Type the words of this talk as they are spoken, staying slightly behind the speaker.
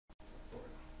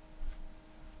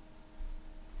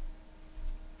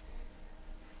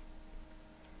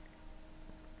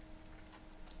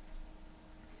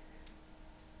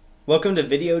Welcome to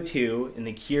video 2 in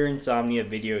the Cure Insomnia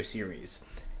video series.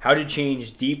 How to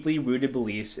change deeply rooted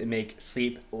beliefs and make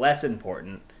sleep less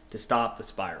important to stop the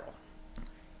spiral.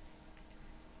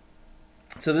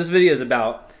 So this video is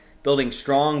about building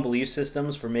strong belief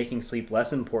systems for making sleep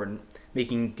less important,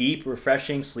 making deep,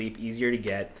 refreshing sleep easier to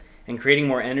get, and creating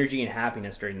more energy and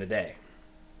happiness during the day.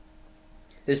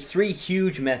 There's 3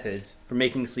 huge methods for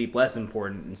making sleep less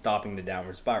important and stopping the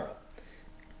downward spiral.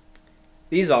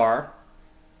 These are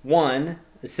 1,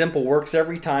 a simple works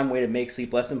every time way to make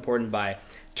sleep less important by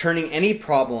turning any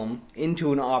problem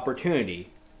into an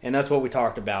opportunity. And that's what we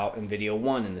talked about in video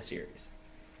 1 in the series.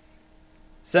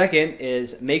 Second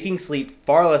is making sleep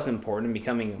far less important and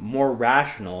becoming more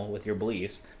rational with your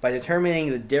beliefs by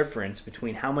determining the difference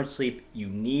between how much sleep you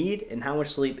need and how much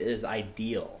sleep is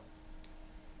ideal.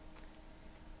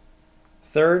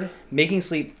 Third, making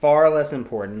sleep far less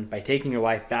important by taking your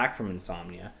life back from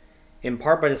insomnia, in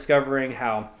part by discovering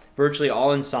how virtually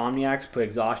all insomniacs put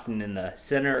exhaustion in the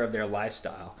center of their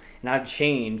lifestyle and how to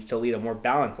change to lead a more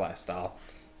balanced lifestyle,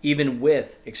 even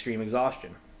with extreme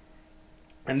exhaustion.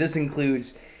 And this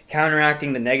includes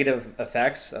counteracting the negative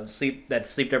effects of sleep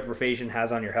deprivation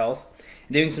has on your health,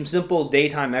 and doing some simple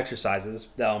daytime exercises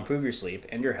that will improve your sleep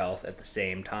and your health at the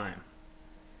same time.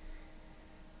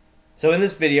 So in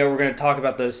this video, we're going to talk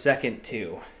about those second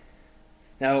 2.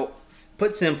 Now,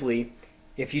 put simply,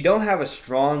 if you don't have a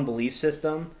strong belief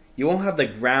system, you won't have the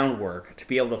groundwork to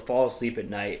be able to fall asleep at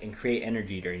night and create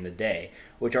energy during the day,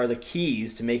 which are the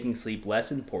keys to making sleep less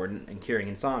important and curing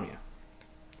insomnia.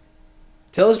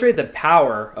 To illustrate the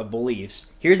power of beliefs,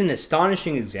 here's an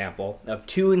astonishing example of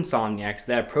 2 insomniacs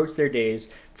that approach their days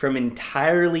from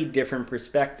entirely different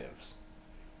perspectives.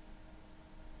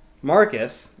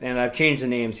 Marcus, and I've changed the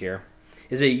names here,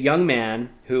 is a young man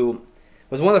who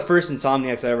was one of the first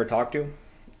insomniacs I ever talked to.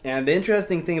 And the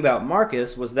interesting thing about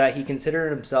Marcus was that he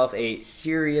considered himself a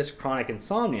serious chronic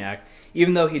insomniac,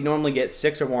 even though he'd normally get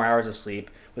 6 or more hours of sleep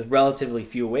with relatively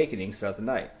few awakenings throughout the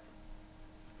night.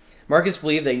 Marcus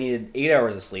believed that he needed 8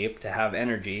 hours of sleep to have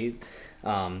energy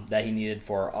that he needed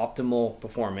for optimal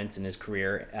performance in his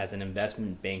career as an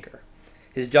investment banker.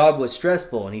 His job was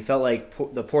stressful, and he felt like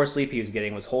the poor sleep he was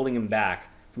getting was holding him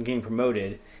back from getting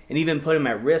promoted and even put him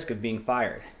at risk of being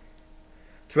fired.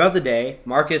 Throughout the day,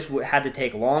 Marcus had to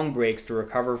take long breaks to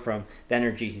recover from the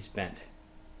energy he spent.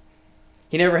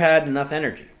 He never had enough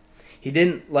energy. He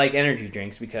didn't like energy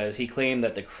drinks because he claimed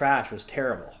that the crash was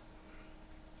terrible.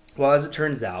 Well, as it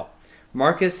turns out,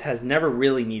 Marcus has never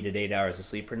really needed 8 hours of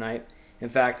sleep per night. In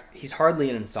fact, he's hardly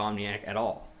an insomniac at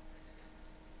all.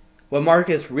 What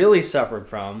Marcus really suffered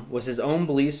from was his own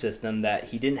belief system that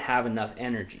he didn't have enough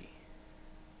energy.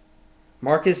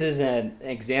 Marcus is an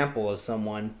example of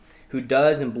someone who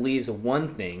does and believes one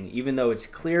thing, even though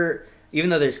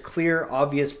there's clear,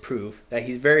 obvious proof that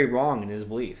he's very wrong in his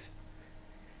belief.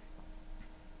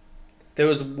 There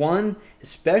was one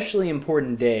especially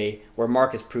important day where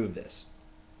Marcus proved this.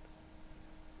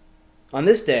 On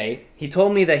this day, he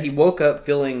told me that he woke up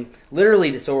feeling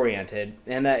literally disoriented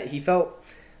and that he felt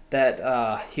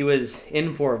that he was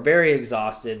in for a very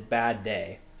exhausted, bad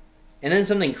day. And then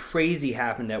something crazy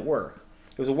happened at work.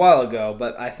 It was a while ago,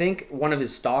 but I think one of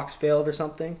his stocks failed or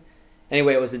something.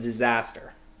 Anyway, it was a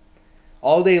disaster.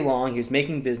 All day long, he was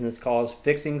making business calls,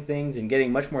 fixing things, and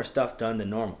getting much more stuff done than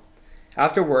normal.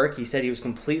 After work, he said he was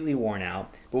completely worn out,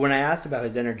 but when I asked about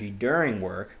his energy during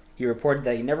work, he reported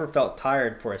that he never felt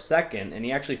tired for a second, and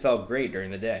he actually felt great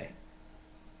during the day.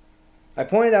 I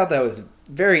pointed out that it was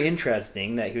very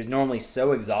interesting that he was normally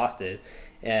so exhausted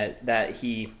that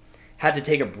he had to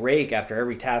take a break after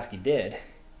every task he did.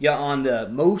 Yet on the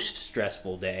most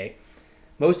stressful day,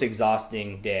 most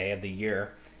exhausting day of the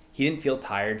year, he didn't feel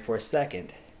tired for a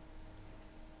second.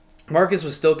 Marcus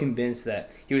was still convinced that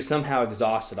he was somehow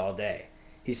exhausted all day.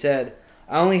 He said,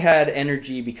 "I only had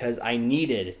energy because I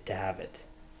needed to have it."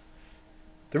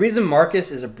 The reason Marcus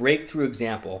is a breakthrough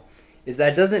example is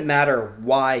that it doesn't matter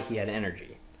why he had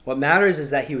energy. What matters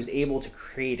is that he was able to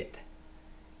create it.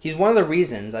 He's one of the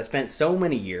reasons I spent so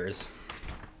many years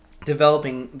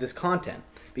developing this content,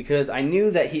 because I knew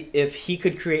that if he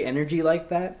could create energy like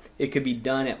that, it could be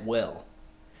done at will.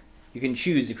 You can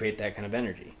choose to create that kind of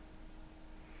energy.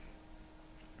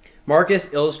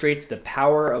 Marcus illustrates the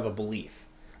power of a belief.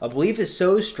 A belief is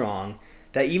so strong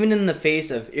that even in the face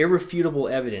of irrefutable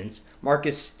evidence,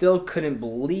 Marcus still couldn't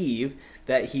believe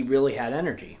that he really had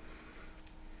energy.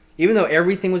 Even though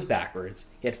everything was backwards,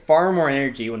 he had far more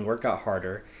energy when work got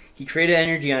harder. He created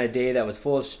energy on a day that was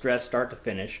full of stress start to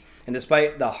finish, and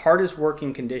despite the hardest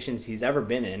working conditions he's ever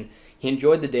been in, he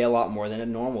enjoyed the day a lot more than a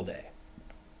normal day.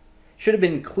 It should have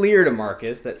been clear to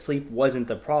Marcus that sleep wasn't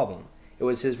the problem. it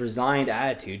was his resigned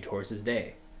attitude towards his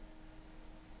day.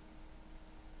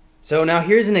 So now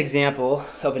here's an example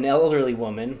of an elderly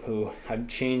woman who I've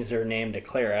changed her name to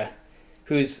Clara,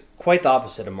 who's quite the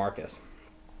opposite of Marcus.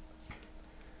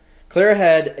 Clara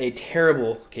had a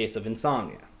terrible case of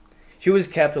insomnia. She was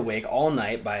kept awake all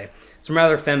night by some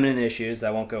rather feminine issues that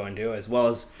I won't go into, as well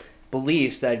as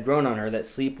beliefs that had grown on her that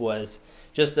sleep was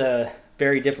just a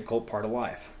very difficult part of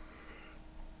life.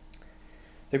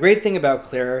 The great thing about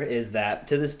Clara is that,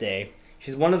 to this day,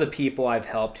 she's one of the people I've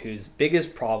helped whose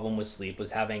biggest problem with sleep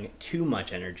was having too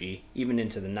much energy, even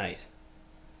into the night.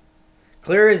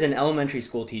 Clara is an elementary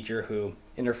school teacher who,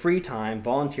 in her free time,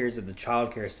 volunteers at the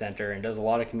child care center and does a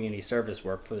lot of community service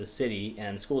work for the city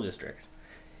and school district.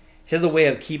 She has a way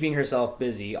of keeping herself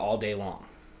busy all day long.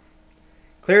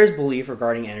 Clara's belief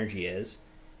regarding energy is,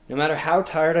 no matter how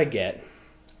tired I get,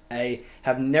 I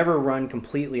have never run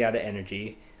completely out of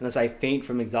energy. Unless I faint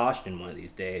from exhaustion one of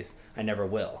these days, I never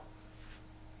will.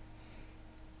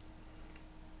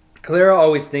 Clara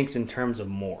always thinks in terms of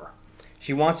more.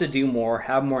 She wants to do more,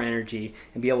 have more energy,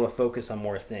 and be able to focus on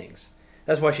more things.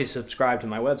 That's why she's subscribed to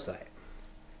my website.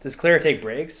 Does Clara take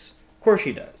breaks? Of course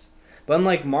she does. But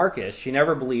unlike Marcus, she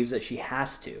never believes that she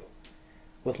has to.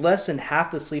 With less than half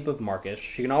the sleep of Marcus,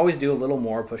 she can always do a little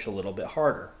more, push a little bit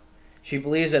harder. She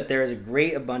believes that there is a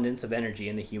great abundance of energy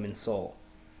in the human soul.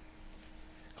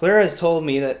 Clara has told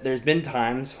me that there's been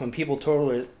times when people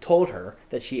told her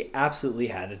that she absolutely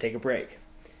had to take a break.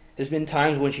 There's been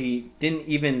times when she didn't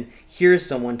even hear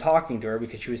someone talking to her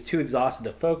because she was too exhausted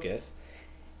to focus,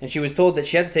 and she was told that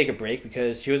she had to take a break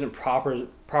because she wasn't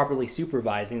properly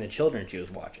supervising the children she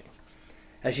was watching.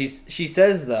 As she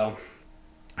says, though,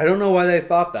 I don't know why they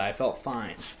thought that. I felt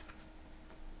fine.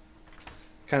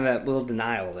 Kind of that little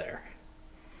denial there.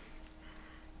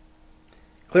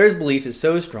 Clara's belief is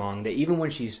so strong that even when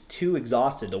she's too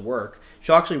exhausted to work,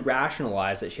 she'll actually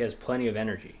rationalize that she has plenty of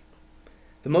energy.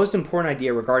 The most important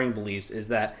idea regarding beliefs is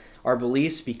that our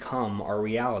beliefs become our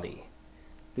reality.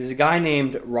 There's a guy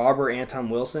named Robert Anton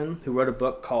Wilson who wrote a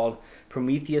book called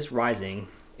Prometheus Rising,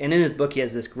 and in his book he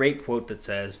has this great quote that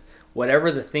says,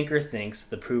 "Whatever the thinker thinks,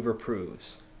 the prover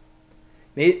proves."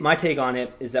 My take on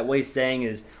it is that what he's saying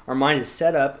is our mind is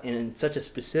set up in such a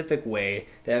specific way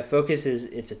that it focuses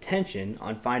its attention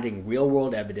on finding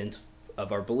real-world evidence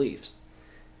of our beliefs.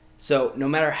 So no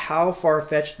matter how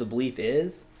far-fetched the belief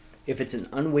is, if it's an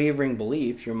unwavering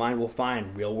belief, your mind will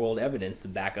find real-world evidence to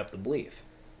back up the belief.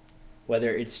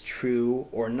 Whether it's true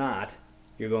or not,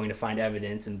 you're going to find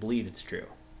evidence and believe it's true.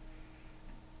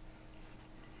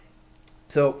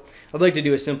 So I'd like to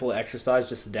do a simple exercise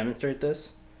just to demonstrate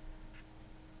this.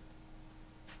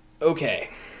 Okay,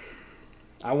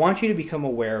 I want you to become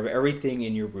aware of everything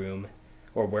in your room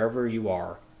or wherever you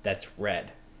are that's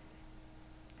red.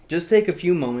 Just take a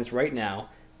few moments right now,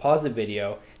 pause the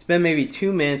video, spend maybe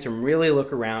 2 minutes and really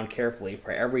look around carefully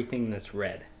for everything that's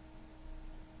red.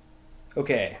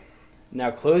 Okay,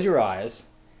 now close your eyes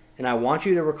and I want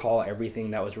you to recall everything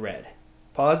that was red.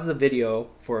 Pause the video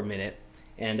for a minute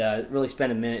and really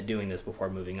spend a minute doing this before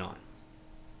moving on.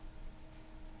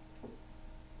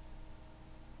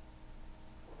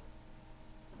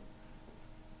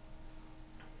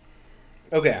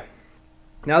 Okay,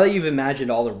 now that you've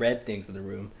imagined all the red things in the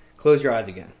room, close your eyes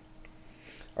again.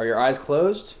 Are your eyes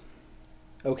closed?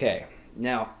 Okay,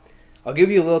 now I'll give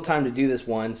you a little time to do this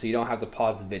one so you don't have to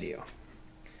pause the video.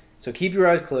 So keep your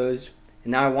eyes closed,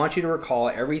 and now I want you to recall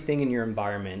everything in your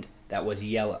environment that was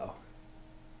yellow.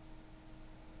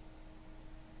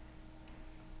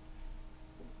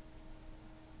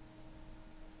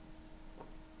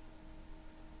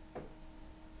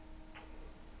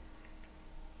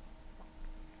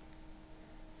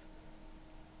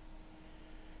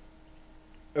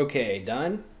 Okay,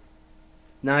 done?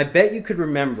 Now I bet you could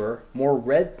remember more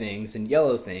red things than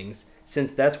yellow things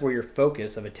since that's where your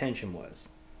focus of attention was.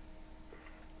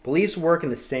 Beliefs work in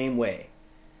the same way.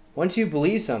 Once you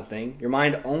believe something, your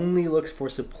mind only looks for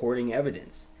supporting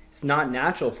evidence. It's not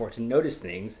natural for it to notice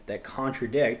things that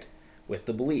contradict with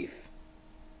the belief.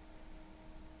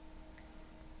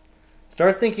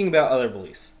 Start thinking about other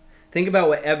beliefs. Think about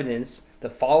what evidence the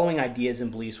following ideas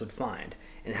and beliefs would find,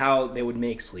 and how they would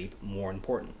make sleep more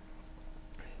important.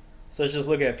 So let's just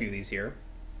look at a few of these here.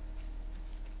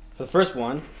 For the first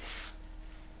one,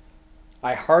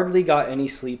 I hardly got any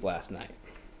sleep last night.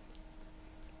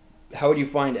 How would you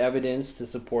find evidence to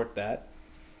support that?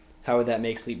 How would that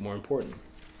make sleep more important?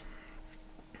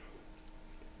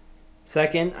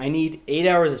 Second, I need 8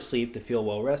 hours of sleep to feel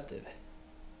well rested.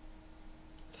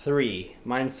 3,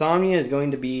 my insomnia is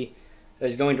going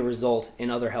to result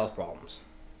in other health problems.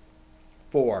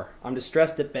 4, I'm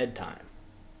distressed at bedtime.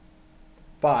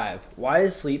 5. Why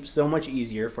is sleep so much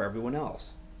easier for everyone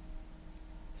else?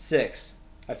 6.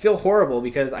 I feel horrible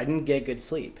because I didn't get good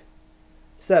sleep.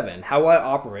 7. How will I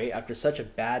operate after such a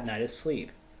bad night of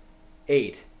sleep?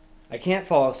 8. I can't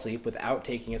fall asleep without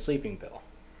taking a sleeping pill.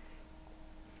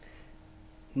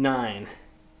 9.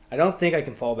 I don't think I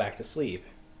can fall back to sleep.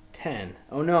 10.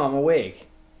 Oh no, I'm awake.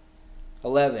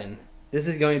 11. This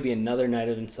is going to be another night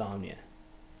of insomnia.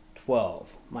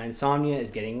 12. My insomnia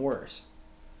is getting worse.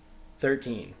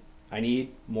 13. I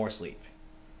need more sleep.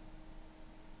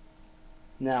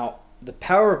 Now, the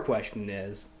power question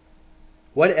is,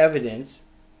 what evidence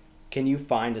can you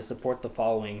find to support the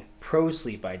following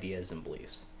pro-sleep ideas and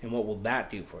beliefs? And what will that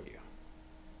do for you?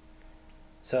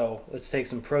 So, let's take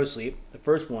some pro-sleep. The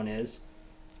first one is,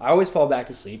 I always fall back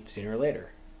to sleep sooner or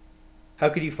later. How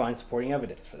could you find supporting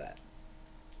evidence for that?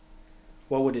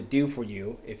 What would it do for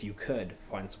you if you could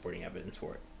find supporting evidence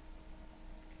for it?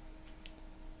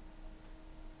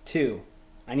 2.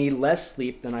 I need less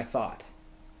sleep than I thought.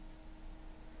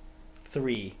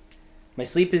 3. My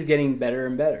sleep is getting better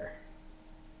and better.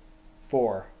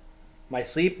 4. My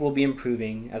sleep will be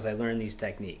improving as I learn these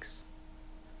techniques.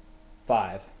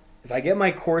 5. If I get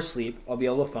my core sleep, I'll be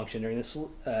able to function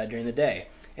during the day.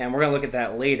 And we're going to look at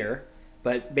that later.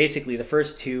 But basically, the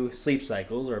first 2 sleep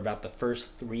cycles, or about the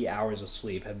first 3 hours of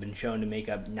sleep, have been shown to make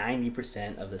up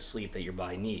 90% of the sleep that your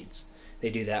body needs. They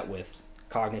do that with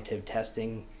cognitive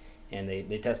testing, and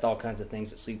they test all kinds of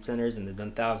things at sleep centers, and they've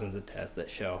done thousands of tests that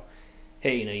show,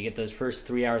 hey, you get those first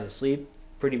 3 hours of sleep,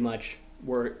 pretty much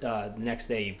the next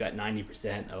day you've got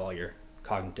 90% of all your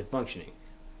cognitive functioning.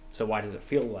 So why does it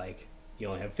feel like you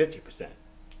only have 50%?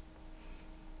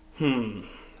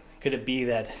 Could it be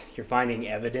that you're finding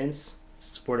evidence to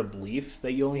support a belief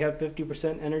that you only have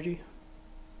 50% energy?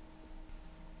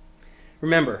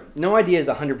 Remember, no idea is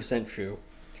 100% true,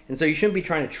 and so you shouldn't be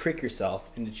trying to trick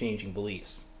yourself into changing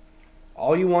beliefs.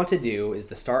 All you want to do is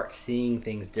to start seeing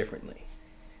things differently.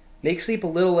 Make sleep a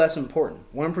little less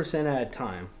important, 1% at a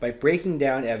time, by breaking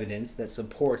down evidence that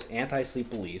supports anti-sleep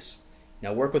beliefs.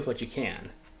 Now work with what you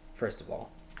can, first of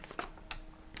all.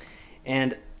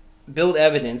 And build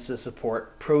evidence to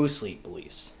support pro-sleep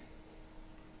beliefs.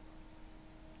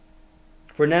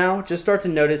 For now, just start to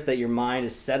notice that your mind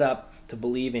is set up to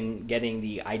believe in getting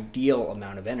the ideal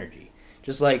amount of energy.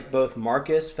 Just like both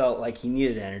Marcus felt like he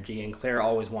needed energy and Claire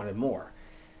always wanted more.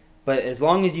 But as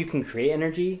long as you can create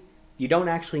energy, you don't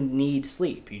actually need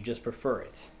sleep, you just prefer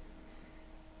it.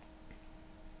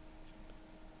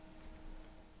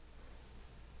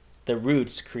 The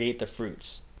roots create the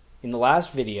fruits. In the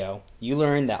last video, you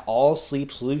learned that all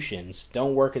sleep solutions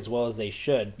don't work as well as they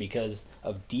should because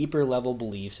of deeper level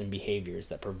beliefs and behaviors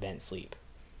that prevent sleep.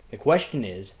 The question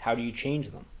is, how do you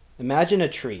change them? Imagine a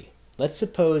tree. Let's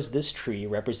suppose this tree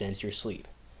represents your sleep.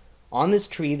 On this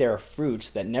tree there are fruits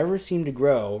that never seem to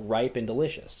grow ripe and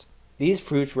delicious. These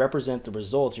fruits represent the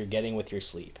results you're getting with your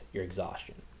sleep, your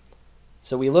exhaustion.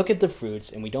 So we look at the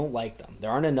fruits and we don't like them.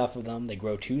 There aren't enough of them, they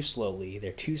grow too slowly,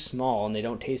 they're too small, and they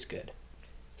don't taste good.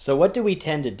 So what do we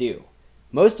tend to do?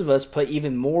 Most of us put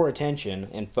even more attention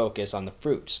and focus on the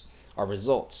fruits, our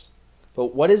results.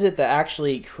 But what is it that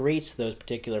actually creates those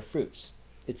particular fruits?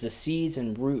 It's the seeds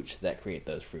and roots that create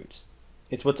those fruits.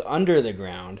 It's what's under the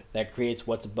ground that creates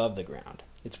what's above the ground.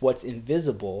 It's what's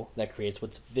invisible that creates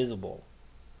what's visible.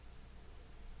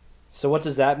 So what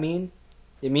does that mean?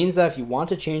 It means that if you want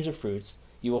to change the fruits,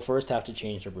 you will first have to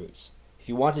change the roots. If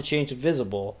you want to change the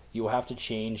visible, you will have to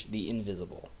change the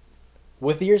invisible.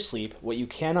 With your sleep, what you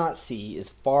cannot see is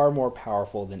far more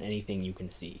powerful than anything you can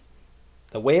see.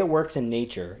 The way it works in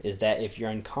nature is that if your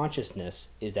unconsciousness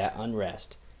is at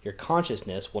unrest, your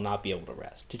consciousness will not be able to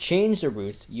rest. To change the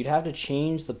roots, you'd have to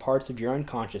change the parts of your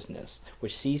unconsciousness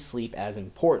which see sleep as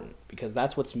important, because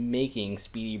that's what's making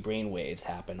speedy brain waves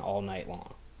happen all night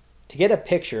long. To get a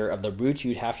picture of the roots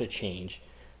you'd have to change,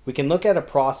 we can look at a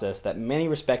process that many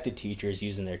respected teachers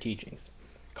use in their teachings.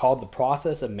 Called the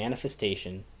process of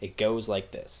manifestation, it goes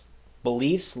like this.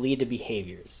 Beliefs lead to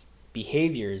behaviors.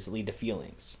 Behaviors lead to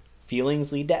feelings.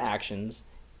 Feelings lead to actions,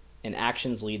 and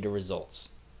actions lead to results.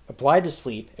 Applied to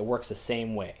sleep, it works the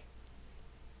same way.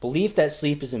 Belief that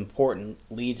sleep is important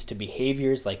leads to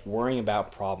behaviors like worrying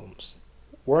about problems.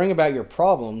 Worrying about your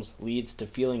problems leads to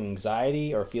feeling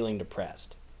anxiety or feeling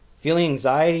depressed. Feeling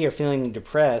anxiety or feeling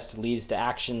depressed leads to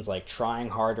actions like trying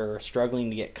harder, struggling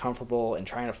to get comfortable, and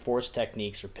trying to force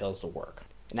techniques or pills to work.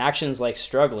 And actions like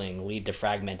struggling lead to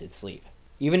fragmented sleep.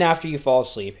 Even after you fall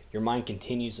asleep, your mind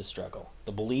continues to struggle.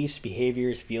 The beliefs,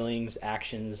 behaviors, feelings,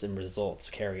 actions, and results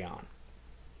carry on.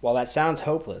 While that sounds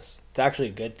hopeless, it's actually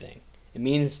a good thing. It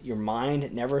means your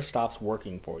mind never stops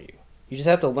working for you. You just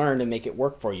have to learn to make it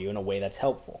work for you in a way that's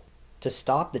helpful. To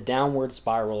stop the downward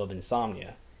spiral of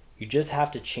insomnia, you just have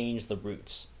to change the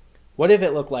roots. What if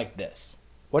it looked like this?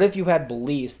 What if you had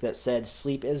beliefs that said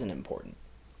sleep isn't important?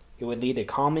 It would lead to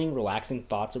calming, relaxing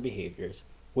thoughts or behaviors,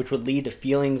 which would lead to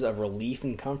feelings of relief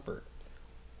and comfort,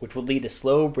 which would lead to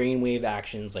slow brainwave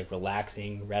actions like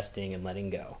relaxing, resting, and letting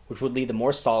go, which would lead to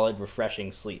more solid,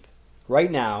 refreshing sleep.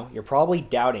 Right now, you're probably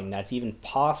doubting that it's even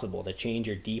possible to change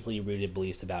your deeply rooted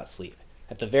beliefs about sleep.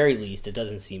 At the very least, it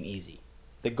doesn't seem easy.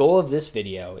 The goal of this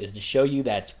video is to show you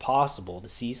that it's possible to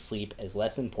see sleep as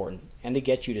less important and to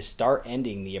get you to start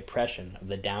ending the oppression of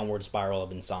the downward spiral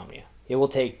of insomnia. It will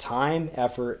take time,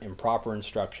 effort, and proper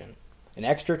instruction. An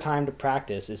extra time to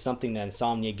practice is something that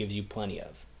insomnia gives you plenty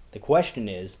of. The question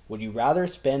is, would you rather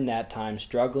spend that time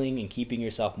struggling and keeping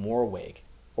yourself more awake,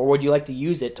 or would you like to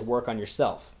use it to work on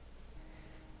yourself?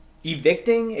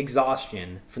 Evicting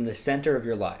exhaustion from the center of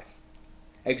your life.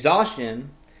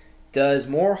 Exhaustion does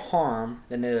more harm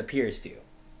than it appears to.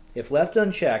 If left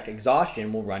unchecked,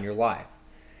 exhaustion will run your life.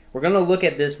 We're going to look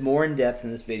at this more in depth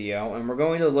in this video, and we're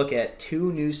going to look at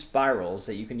 2 new spirals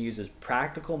that you can use as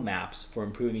practical maps for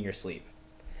improving your sleep.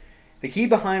 The key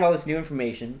behind all this new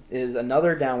information is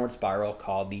another downward spiral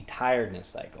called the tiredness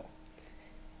cycle.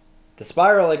 The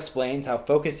spiral explains how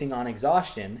focusing on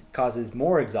exhaustion causes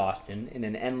more exhaustion in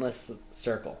an endless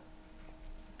circle.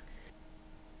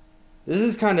 This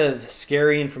is kind of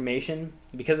scary information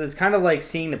because it's kind of like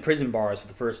seeing the prison bars for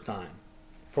the first time.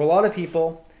 For a lot of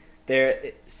people,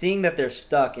 seeing that they're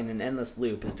stuck in an endless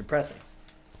loop is depressing.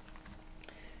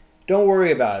 Don't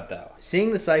worry about it though. Seeing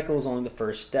the cycle is only the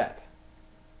first step.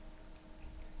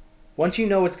 Once you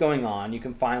know what's going on, you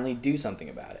can finally do something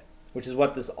about it, which is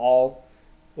what this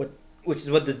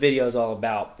video is all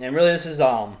about. And really, this is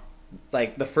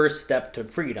like the first step to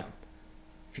freedom.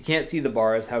 If you can't see the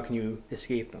bars, how can you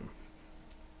escape them?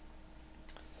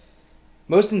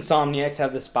 Most insomniacs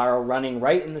have the spiral running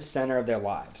right in the center of their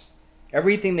lives.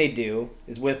 Everything they do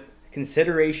is with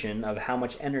consideration of how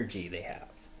much energy they have.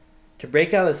 To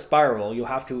break out of the spiral, you'll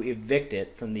have to evict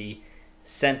it from the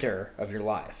center of your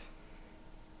life.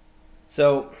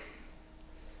 So,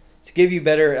 to give you a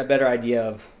better idea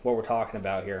of what we're talking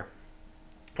about here,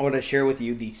 I want to share with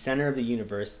you the center of the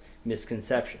universe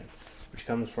misconception, which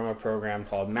comes from a program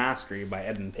called Mastery by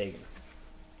Eben Pagan.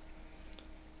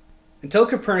 Until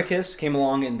Copernicus came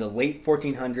along in the late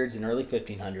 1400s and early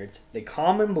 1500s, the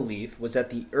common belief was that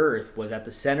the Earth was at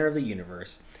the center of the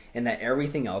universe and that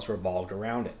everything else revolved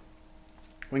around it.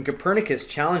 When Copernicus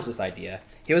challenged this idea,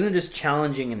 he wasn't just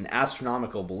challenging an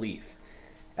astronomical belief.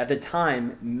 At the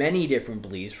time, many different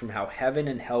beliefs, from how heaven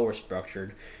and hell were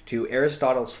structured, to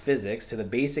Aristotle's physics, to the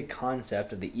basic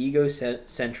concept of the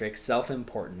egocentric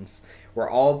self-importance, were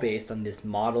all based on this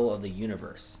model of the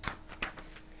universe.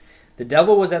 The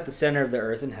devil was at the center of the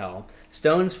earth and hell.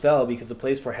 Stones fell because the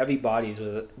place for heavy bodies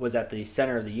was at the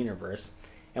center of the universe,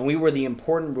 and we were the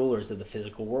important rulers of the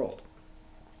physical world.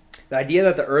 The idea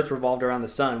that the earth revolved around the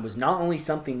sun was not only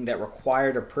something that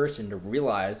required a person to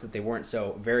realize that they weren't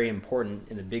so very important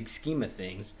in the big scheme of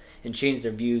things and change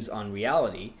their views on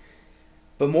reality,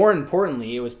 but more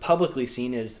importantly, it was publicly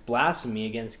seen as blasphemy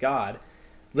against God,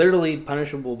 literally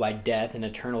punishable by death and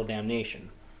eternal damnation.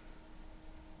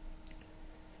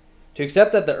 To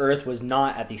accept that the earth was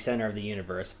not at the center of the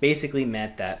universe basically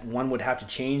meant that one would have to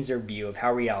change their view of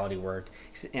how reality worked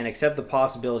and accept the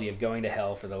possibility of going to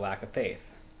hell for their lack of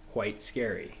faith. Quite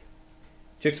scary.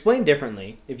 To explain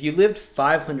differently, if you lived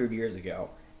 500 years ago,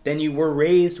 then you were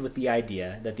raised with the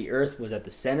idea that the earth was at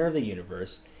the center of the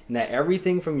universe and that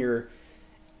everything from your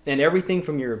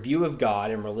view of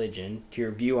God and religion to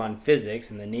your view on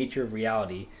physics and the nature of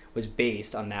reality was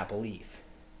based on that belief.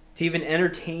 To even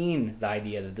entertain the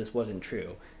idea that this wasn't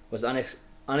true was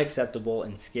unacceptable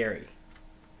and scary.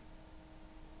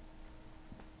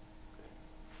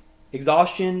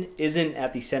 Exhaustion isn't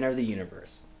at the center of the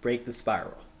universe. Break the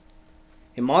spiral.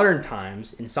 In modern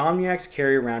times, insomniacs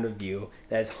carry around a view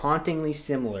that is hauntingly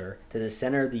similar to the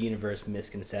center of the universe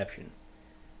misconception.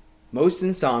 Most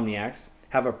insomniacs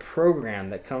have a program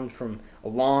that comes from a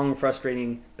long,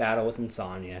 frustrating battle with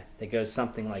insomnia that goes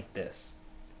something like this.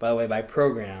 By the way, by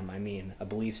program, I mean a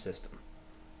belief system.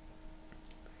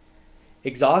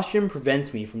 Exhaustion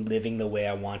prevents me from living the way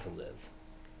I want to live.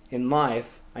 In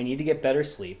life, I need to get better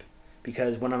sleep,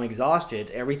 because when I'm exhausted,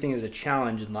 everything is a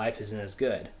challenge and life isn't as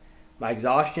good. My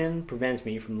exhaustion prevents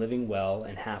me from living well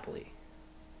and happily.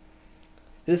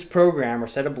 This program or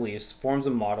set of beliefs forms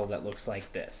a model that looks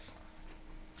like this.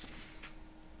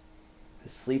 The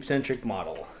sleep-centric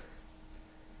model.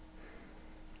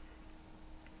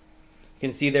 You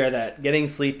can see there that getting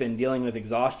sleep and dealing with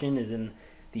exhaustion is in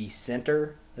the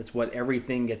center. That's what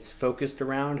everything gets focused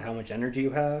around, how much energy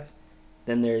you have.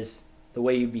 Then there's the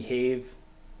way you behave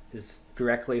is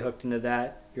directly hooked into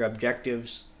that. Your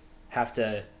objectives have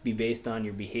to be based on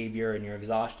your behavior and your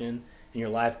exhaustion, and your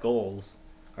life goals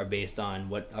are based on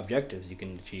what objectives you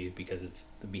can achieve because of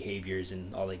the behaviors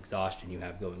and all the exhaustion you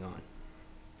have going on.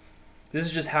 This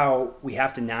is just how we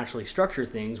have to naturally structure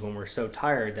things when we're so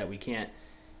tired that we can't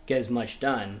get as much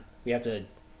done. We have to,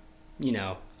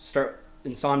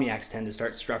 insomniacs tend to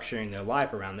start structuring their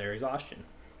life around their exhaustion.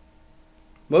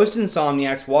 Most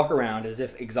insomniacs walk around as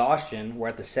if exhaustion were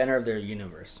at the center of their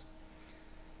universe.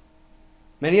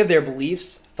 Many of their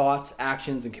beliefs, thoughts,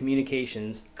 actions, and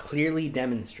communications clearly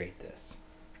demonstrate this.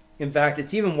 In fact,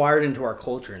 it's even wired into our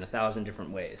culture in 1,000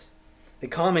 different ways. The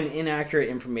common inaccurate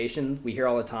information we hear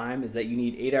all the time is that you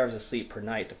need 8 hours of sleep per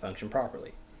night to function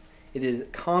properly. It is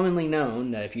commonly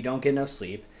known that if you don't get enough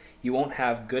sleep, you won't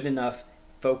have good enough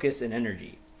focus and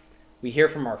energy. We hear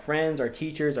from our friends, our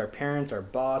teachers, our parents, our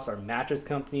boss, our mattress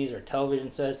companies, our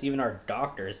television sets, even our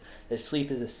doctors, that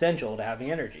sleep is essential to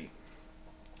having energy.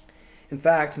 In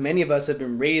fact, many of us have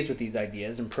been raised with these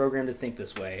ideas and programmed to think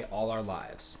this way all our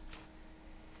lives.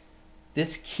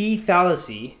 This key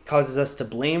fallacy causes us to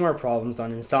blame our problems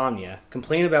on insomnia,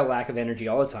 complain about lack of energy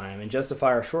all the time, and justify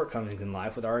our shortcomings in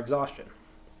life with our exhaustion.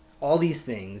 All these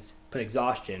things put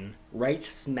exhaustion right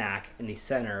smack in the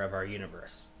center of our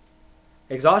universe.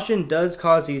 Exhaustion does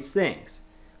cause these things,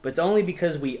 but it's only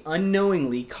because we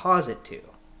unknowingly cause it to.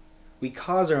 We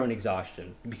cause our own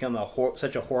exhaustion to become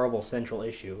such a horrible central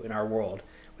issue in our world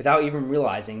without even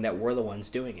realizing that we're the ones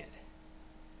doing it.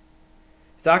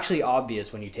 It's actually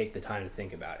obvious when you take the time to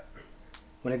think about it.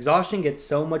 When exhaustion gets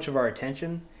so much of our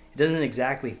attention, it doesn't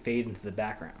exactly fade into the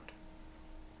background.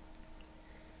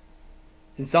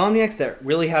 Insomniacs that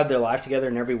really have their life together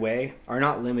in every way are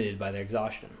not limited by their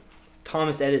exhaustion.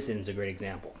 Thomas Edison is a great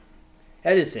example.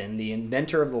 Edison, the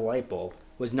inventor of the light bulb,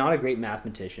 was not a great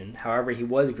mathematician. However, he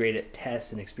was great at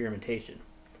tests and experimentation.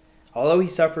 Although he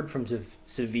suffered from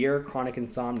severe chronic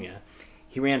insomnia,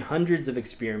 he ran hundreds of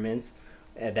experiments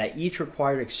that each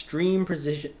required extreme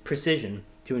precision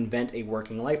to invent a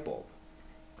working light bulb.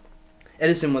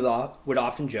 Edison would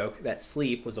often joke that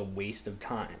sleep was a waste of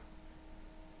time.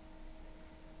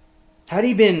 Had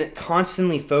he been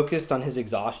constantly focused on his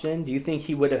exhaustion, do you think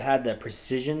he would have had the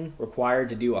precision required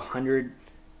to do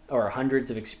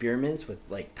hundreds of experiments with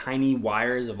tiny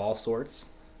wires of all sorts?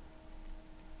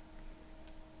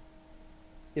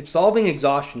 If solving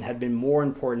exhaustion had been more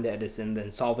important to Edison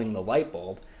than solving the light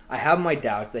bulb, I have my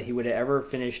doubts that he would have ever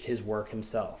finished his work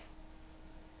himself.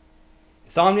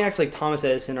 Insomniacs like Thomas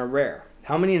Edison are rare.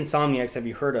 How many insomniacs have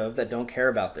you heard of that don't care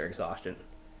about their exhaustion?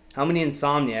 How many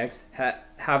insomniacs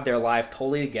have their life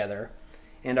totally together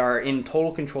and are in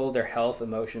total control of their health,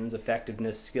 emotions,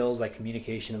 effectiveness, skills like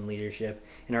communication and leadership,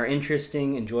 and are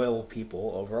interesting, enjoyable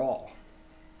people overall?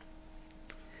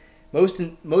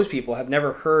 Most people have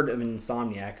never heard of an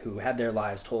insomniac who had their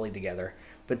lives totally together,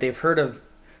 but they've heard of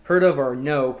or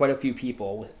know quite a few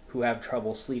people who have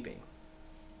trouble sleeping.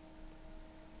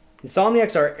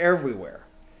 Insomniacs are everywhere,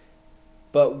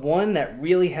 but one that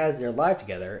really has their life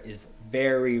together is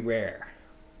very rare.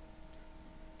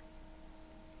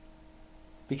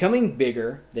 Becoming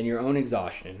bigger than your own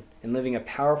exhaustion and living a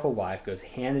powerful life goes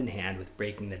hand in hand with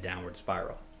breaking the downward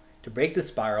spiral. To break the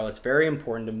spiral, it's very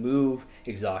important to move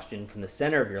exhaustion from the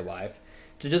center of your life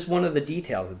to just one of the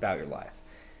details about your life,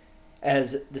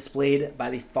 as displayed by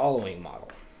the following model.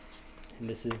 And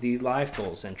this is the life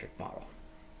goal-centric model.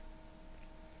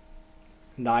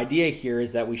 And the idea here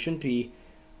is that we shouldn't be,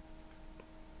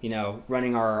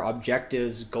 running our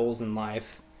objectives, goals in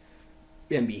life,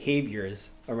 and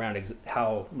behaviors around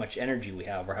how much energy we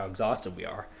have or how exhausted we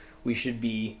are. We should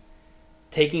be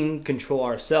taking control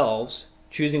ourselves,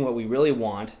 choosing what we really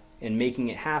want, and making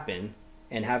it happen,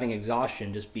 and having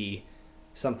exhaustion just be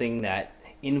something that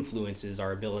influences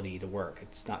our ability to work.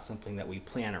 It's not something that we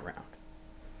plan around.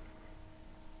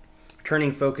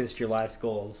 Turning focus to your life's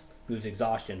goals moves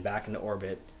exhaustion back into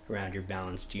orbit around your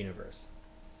balanced universe.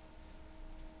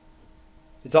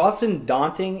 It's often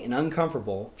daunting and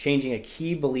uncomfortable changing a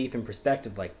key belief and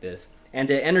perspective like this, and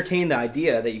to entertain the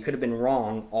idea that you could have been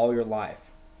wrong all your life.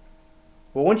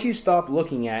 But once you stop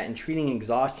looking at and treating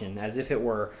exhaustion as if it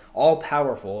were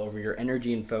all-powerful over your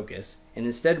energy and focus, and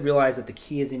instead realize that the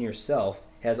key is in yourself,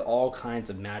 it has all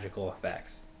kinds of magical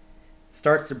effects. It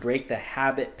starts to break the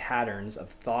habit patterns of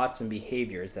thoughts and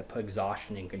behaviors that put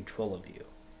exhaustion in control of you.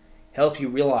 It helps you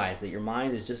realize that your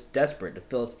mind is just desperate to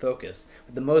fill its focus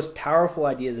with the most powerful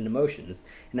ideas and emotions,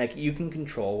 and that you can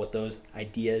control what those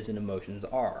ideas and emotions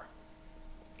are.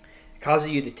 It causes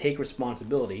you to take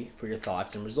responsibility for your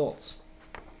thoughts and results.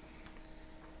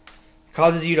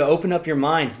 Causes you to open up your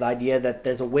mind to the idea that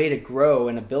there's a way to grow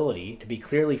an ability to be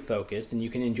clearly focused, and you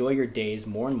can enjoy your days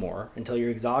more and more until your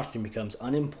exhaustion becomes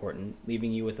unimportant,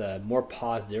 leaving you with a more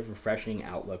positive, refreshing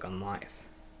outlook on life.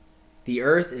 The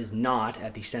Earth is not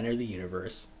at the center of the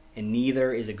universe, and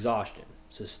neither is exhaustion,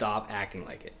 so stop acting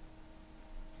like it.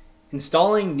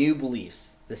 Installing new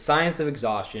beliefs, the science of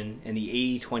exhaustion, and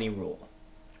the 80-20 rule.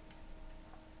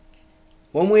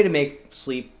 One way to make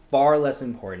sleep far less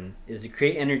important is to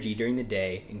create energy during the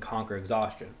day and conquer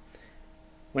exhaustion.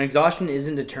 When exhaustion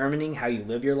isn't determining how you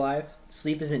live your life,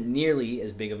 sleep isn't nearly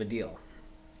as big of a deal.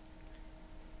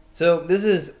 So this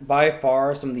is by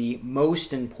far some of the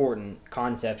most important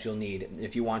concepts you'll need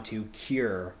if you want to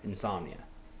cure insomnia.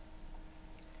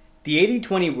 The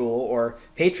 80-20 rule, or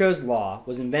Petro's law,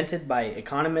 was invented by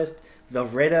economist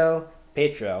Vilfredo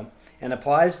Petro and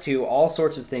applies to all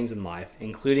sorts of things in life,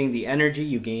 including the energy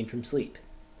you gain from sleep.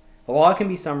 The law can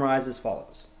be summarized as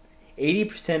follows.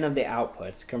 80% of the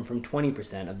outputs come from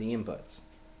 20% of the inputs.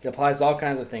 It applies to all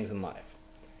kinds of things in life.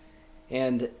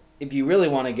 And if you really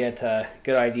want to get a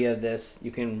good idea of this,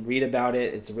 you can read about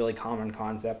it. It's a really common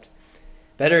concept.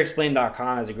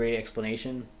 BetterExplained.com has a great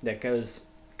explanation that goes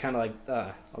kind of like,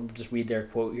 I'll just read their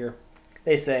quote here.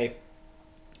 They say,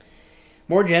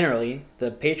 more generally,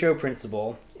 the Petro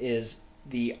principle is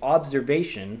the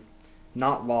observation,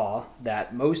 not law,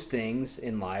 that most things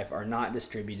in life are not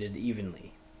distributed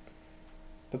evenly.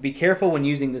 But be careful when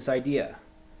using this idea.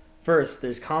 First,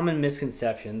 there's common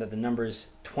misconception that the numbers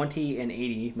 20 and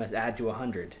 80 must add to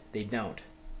 100. They don't.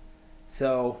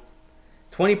 So,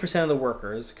 20% of the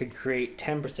workers could create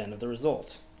 10% of the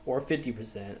result, or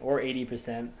 50%, or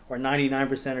 80%, or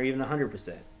 99%, or even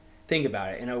 100%. Think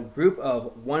about it. In a group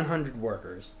of 100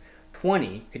 workers,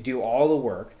 20 could do all the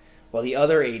work, while the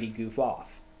other 80 goof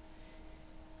off.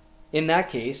 In that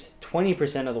case,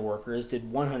 20% of the workers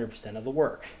did 100% of the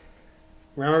work.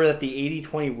 Remember that the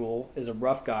 80-20 rule is a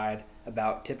rough guide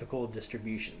about typical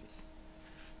distributions.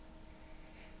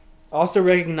 Also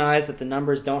recognize that the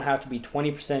numbers don't have to be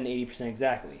 20% and 80%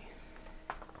 exactly.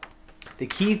 The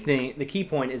key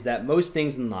point is that most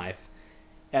things in life,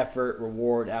 effort,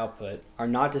 reward, output, are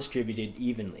not distributed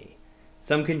evenly.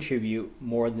 Some contribute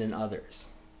more than others.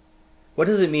 What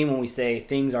does it mean when we say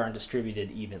things aren't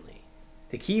distributed evenly?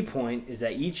 The key point is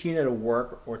that each unit of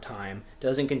work or time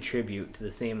doesn't contribute to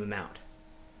the same amount.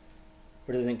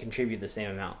 Or doesn't contribute the same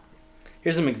amount.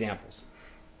 Here's some examples.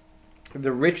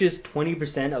 The richest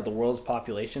 20% of the world's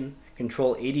population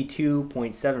control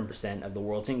 82.7% of the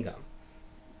world's income.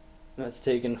 That's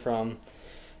taken from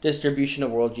Distribution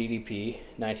of World GDP,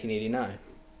 1989.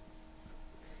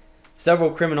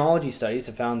 Several criminology studies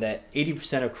have found that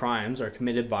 80% of crimes are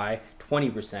committed by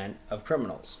 20% of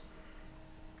criminals.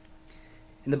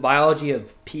 In the biology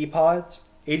of pea pods,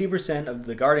 80% of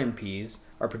the garden peas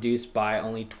are produced by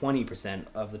only 20%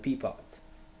 of the pea pods.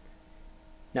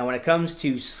 Now, when it comes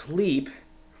to sleep,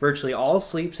 virtually all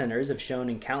sleep centers have shown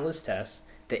in countless tests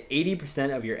that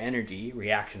 80% of your energy,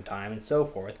 reaction time, and so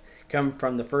forth come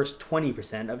from the first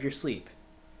 20% of your sleep.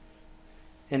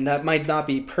 And that might not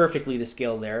be perfectly to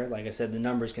scale there. Like I said, the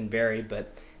numbers can vary,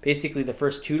 but basically the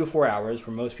first 2 to 4 hours,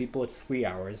 for most people it's 3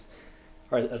 hours,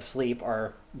 of sleep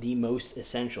are the most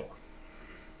essential.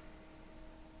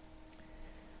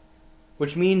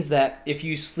 Which means that if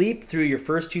you sleep through your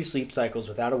first 2 sleep cycles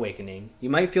without awakening, you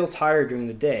might feel tired during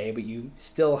the day, but you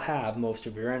still have most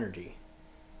of your energy.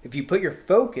 If you put your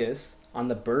focus on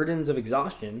the burdens of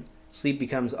exhaustion, sleep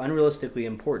becomes unrealistically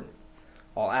important.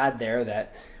 I'll add there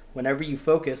that whenever you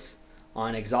focus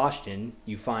on exhaustion,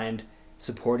 you find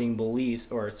supporting beliefs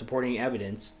or supporting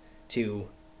evidence to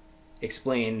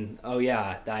explain, oh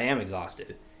yeah, I am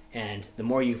exhausted. And the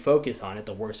more you focus on it,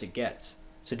 the worse it gets.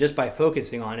 So just by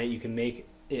focusing on it, you can make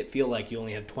it feel like you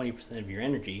only have 20% of your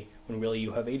energy when really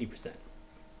you have 80%.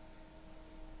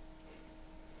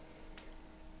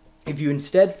 If you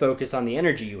instead focus on the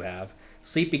energy you have,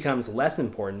 sleep becomes less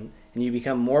important and you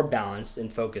become more balanced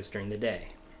and focused during the day.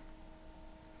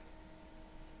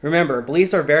 Remember,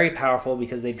 beliefs are very powerful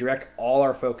because they direct all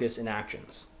our focus and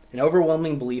actions. An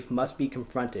overwhelming belief must be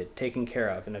confronted, taken care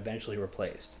of, and eventually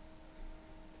replaced.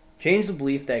 Change the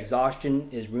belief that exhaustion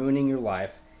is ruining your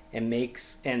life and make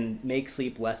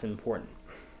sleep less important.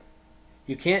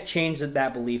 You can't change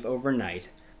that belief overnight,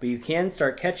 but you can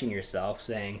start catching yourself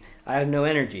saying, I have no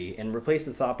energy, and replace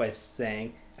the thought by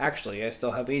saying, actually, I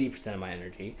still have 80% of my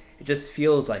energy. It just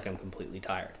feels like I'm completely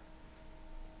tired.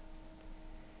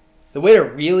 The way to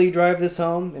really drive this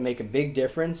home and make a big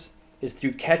difference is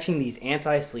through catching these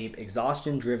anti-sleep,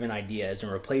 exhaustion-driven ideas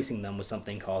and replacing them with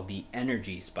something called the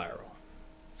energy spiral.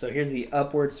 So here's the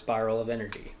upward spiral of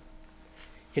energy.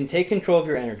 can take control of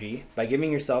your energy by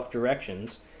giving yourself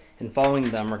directions and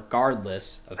following them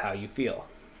regardless of how you feel.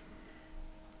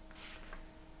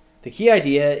 The key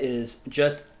idea is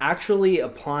just actually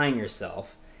applying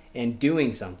yourself and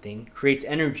doing something creates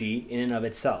energy in and of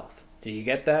itself. Did you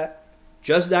get that?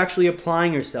 Just actually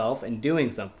applying yourself and doing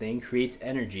something creates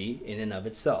energy in and of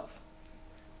itself.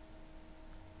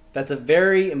 That's a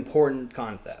very important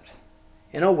concept.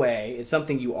 In a way, it's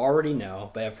something you already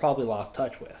know, but have probably lost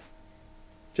touch with.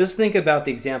 Just think about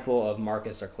the example of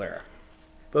Marcus or Clara.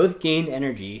 Both gained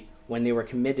energy when they were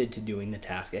committed to doing the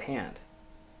task at hand.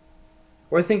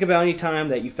 Or think about any time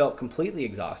that you felt completely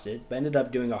exhausted, but ended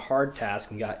up doing a hard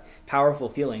task and got powerful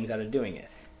feelings out of doing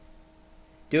it.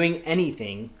 Doing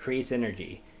anything creates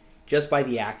energy just by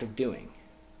the act of doing.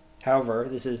 However,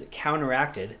 this is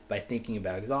counteracted by thinking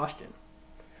about exhaustion.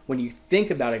 When you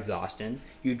think about exhaustion,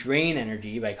 you drain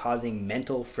energy by causing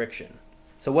mental friction.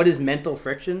 So what is mental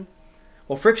friction?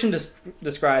 Well, friction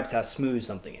describes how smooth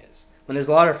something is. When there's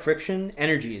a lot of friction,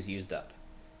 energy is used up.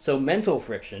 So mental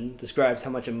friction describes how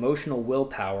much emotional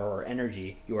willpower or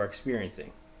energy you are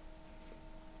experiencing.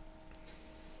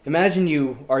 Imagine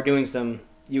you have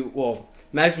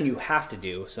to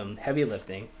do some heavy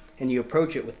lifting and you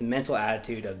approach it with the mental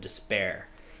attitude of despair.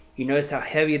 You notice how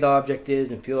heavy the object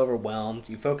is and feel overwhelmed.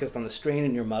 You focus on the strain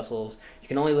in your muscles. You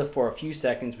can only lift for a few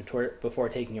seconds before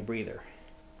taking a breather.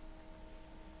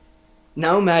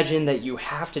 Now imagine that you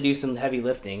have to do some heavy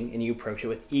lifting and you approach it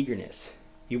with eagerness.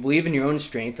 You believe in your own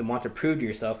strength and want to prove to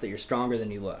yourself that you're stronger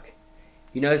than you look.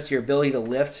 You notice your ability to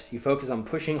lift, you focus on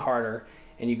pushing harder,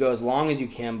 and you go as long as you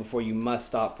can before you must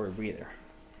stop for a breather.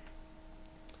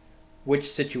 Which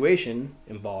situation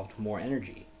involved more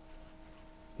energy?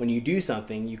 When you do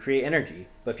something, you create energy,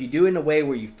 but if you do it in a way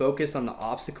where you focus on the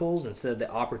obstacles instead of the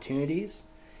opportunities,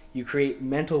 you create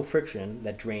mental friction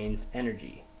that drains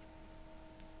energy.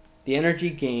 The energy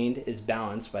gained is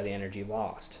balanced by the energy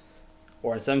lost.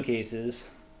 Or in some cases,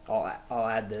 I'll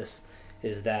add this,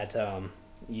 is that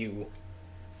you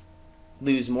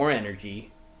lose more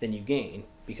energy than you gain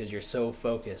because you're so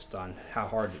focused on how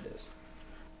hard it is.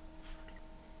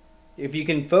 If you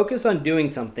can focus on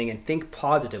doing something and think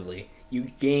positively,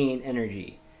 you gain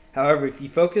energy. However, if you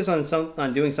focus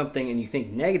on doing something and you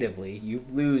think negatively, you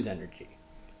lose energy.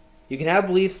 You can have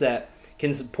beliefs that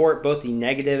can support both the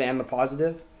negative and the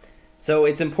positive, so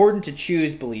it's important to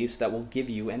choose beliefs that will give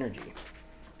you energy.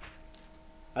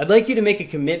 I'd like you to make a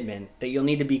commitment that you'll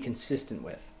need to be consistent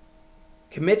with.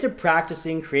 Commit to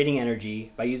practicing creating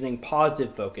energy by using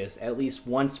positive focus at least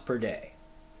once per day.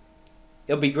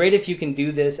 It'll be great if you can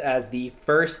do this as the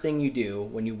first thing you do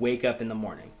when you wake up in the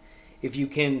morning. If you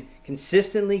can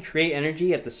consistently create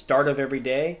energy at the start of every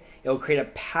day, it'll create a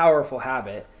powerful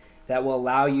habit that will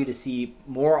allow you to see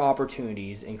more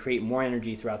opportunities and create more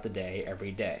energy throughout the day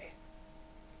every day.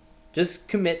 Just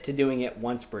commit to doing it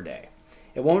once per day.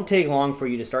 It won't take long for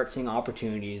you to start seeing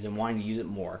opportunities and wanting to use it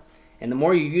more. And the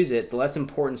more you use it, the less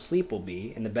important sleep will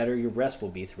be and the better your rest will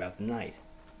be throughout the night.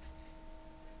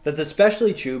 That's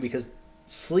especially true because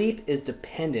sleep is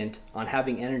dependent on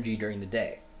having energy during the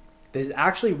day. There's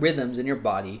actually rhythms in your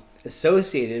body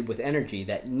associated with energy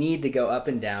that need to go up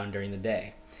and down during the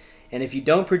day. And if you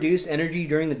don't produce energy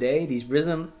during the day, these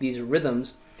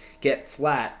rhythms get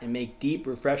flat and make deep,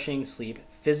 refreshing sleep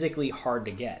physically hard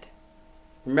to get.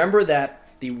 Remember that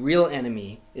the real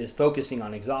enemy is focusing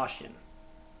on exhaustion.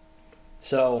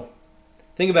 So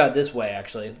think about it this way,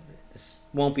 actually. This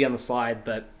won't be on the slide,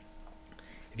 but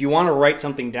if you want to write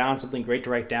something down, something great to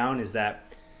write down is that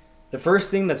the first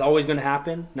thing that's always going to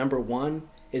happen, number one,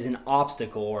 is an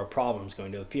obstacle or a problem is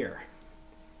going to appear.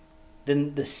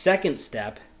 Then the second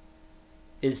step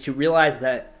is to realize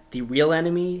that the real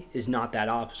enemy is not that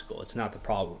obstacle. It's not the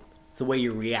problem. It's the way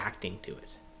you're reacting to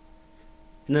it.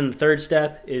 And then the third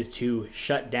step is to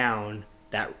shut down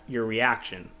your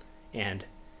reaction and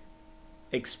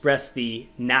express the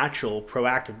natural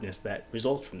proactiveness that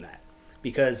results from that.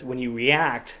 Because when you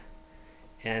react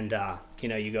and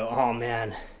you go, oh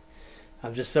man,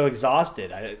 I'm just so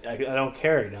exhausted. I don't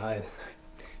care. I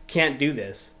can't do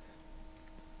this.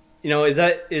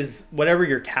 Is whatever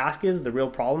your task is the real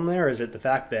problem there, or is it the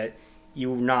fact that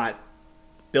you're not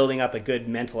building up a good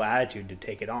mental attitude to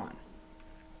take it on?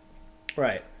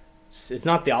 Right. It's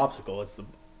not the obstacle, it's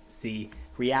the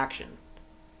reaction.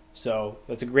 So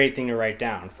that's a great thing to write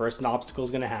down. First, an obstacle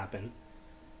is going to happen.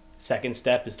 Second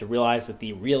step is to realize that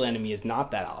the real enemy is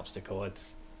not that obstacle,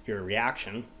 it's your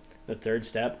reaction. The third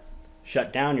step,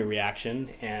 shut down your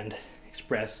reaction and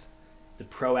express the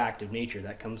proactive nature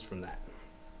that comes from that.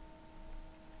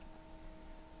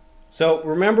 So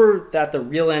remember that the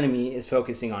real enemy is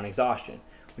focusing on exhaustion.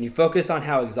 When you focus on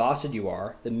how exhausted you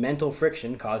are, the mental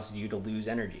friction causes you to lose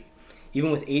energy.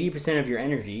 Even with 80% of your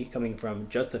energy coming from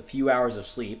just a few hours of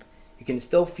sleep, you can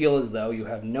still feel as though you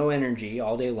have no energy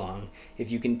all day long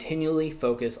if you continually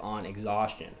focus on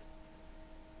exhaustion.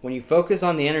 When you focus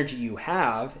on the energy you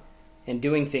have and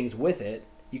doing things with it,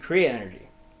 you create energy.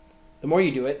 The more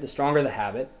you do it, the stronger the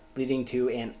habit, leading to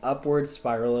an upward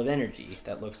spiral of energy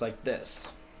that looks like this.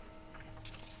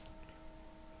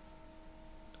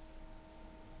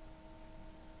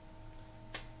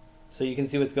 So you can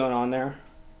see what's going on there.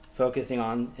 Focusing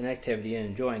on an activity and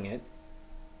enjoying it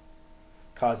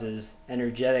causes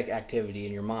energetic activity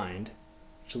in your mind,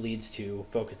 which leads to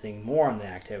focusing more on the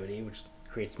activity, which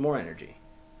creates more energy.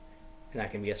 And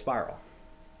that can be a spiral.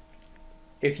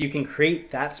 If you can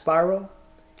create that spiral,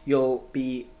 you'll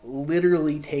be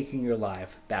literally taking your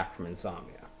life back from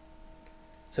insomnia.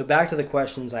 So back to the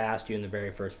questions I asked you in the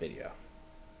very first video.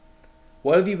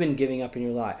 What have you been giving up in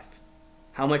your life?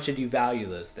 How much did you value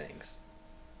those things?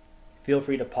 Feel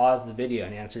free to pause the video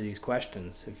and answer these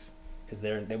questions because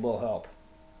they will help.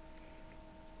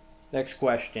 Next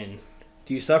question.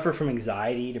 Do you suffer from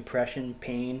anxiety, depression,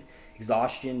 pain,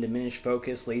 exhaustion, diminished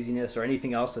focus, laziness, or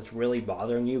anything else that's really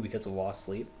bothering you because of lost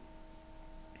sleep?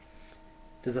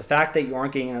 Does the fact that you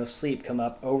aren't getting enough sleep come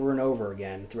up over and over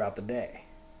again throughout the day?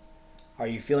 Are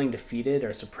you feeling defeated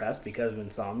or suppressed because of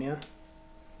insomnia?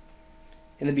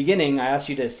 In the beginning, I asked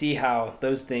you to see how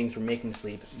those things were making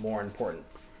sleep more important.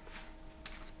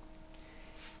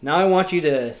 Now I want you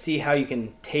to see how you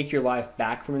can take your life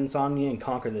back from insomnia and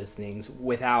conquer those things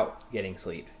without getting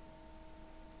sleep.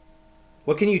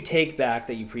 What can you take back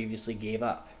that you previously gave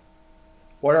up?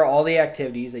 What are all the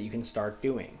activities that you can start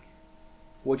doing?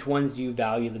 Which ones do you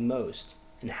value the most?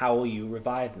 And how will you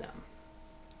revive them?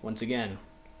 Once again,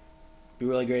 it'd be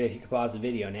really great if you could pause the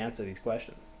video and answer these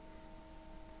questions.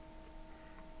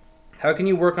 How can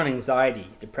you work on anxiety,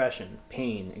 depression,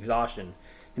 pain, exhaustion,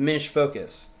 diminished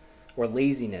focus, or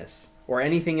laziness, or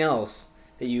anything else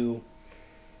that you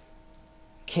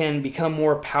can become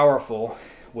more powerful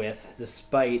with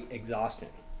despite exhaustion?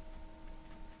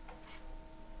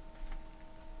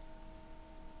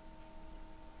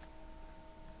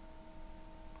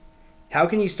 How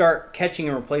can you start catching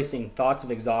and replacing thoughts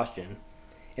of exhaustion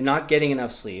and not getting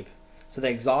enough sleep so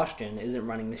that exhaustion isn't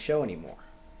running the show anymore?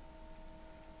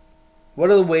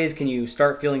 What other ways can you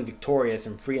start feeling victorious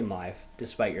and free in life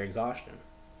despite your exhaustion?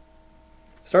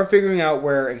 Start figuring out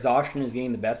where exhaustion is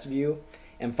getting the best of you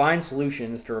and find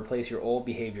solutions to replace your old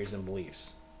behaviors and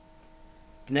beliefs.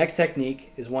 The next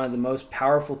technique is one of the most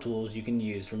powerful tools you can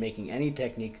use for making any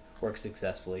technique work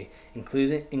successfully,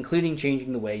 including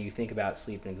changing the way you think about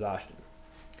sleep and exhaustion.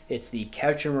 It's the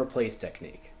catch and replace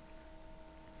technique.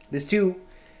 There's two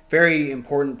very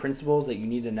important principles that you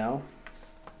need to know.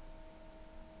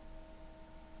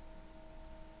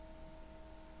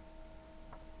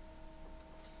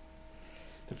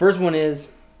 The first one is,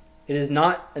 it is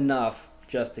not enough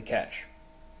just to catch.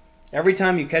 Every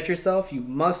time you catch yourself, you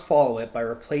must follow it by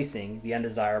replacing the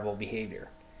undesirable behavior.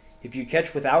 If you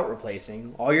catch without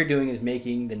replacing, all you're doing is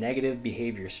making the negative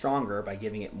behavior stronger by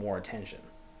giving it more attention.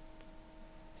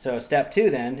 So step 2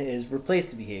 then is replace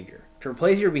the behavior. To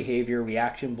replace your behavior,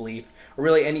 reaction, belief, or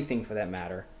really anything for that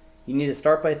matter, you need to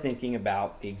start by thinking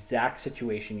about the exact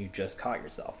situation you just caught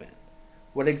yourself in.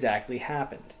 What exactly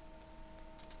happened?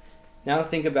 Now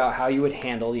think about how you would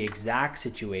handle the exact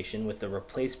situation with the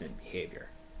replacement behavior.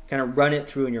 Kind of run it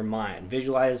through in your mind.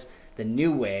 Visualize the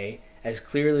new way as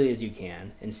clearly as you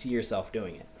can and see yourself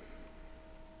doing it.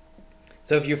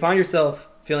 So if you find yourself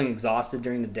feeling exhausted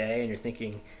during the day and you're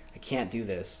thinking, I can't do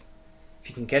this, if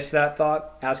you can catch that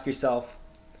thought, ask yourself,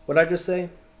 what did I just say?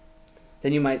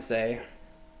 Then you might say,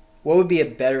 what would be a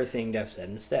better thing to have said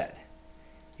instead?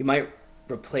 You might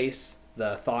replace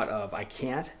the thought of I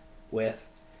can't with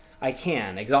I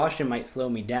can. Exhaustion might slow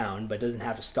me down, but it doesn't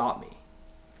have to stop me.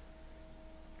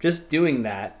 Just doing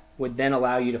that would then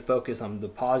allow you to focus on the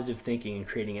positive thinking and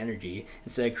creating energy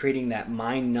instead of creating that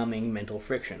mind-numbing mental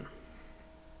friction.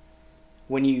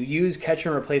 When you use catch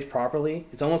and replace properly,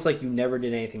 it's almost like you never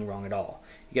did anything wrong at all.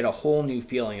 You get a whole new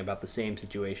feeling about the same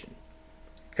situation.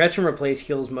 Catch and replace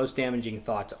heals most damaging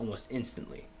thoughts almost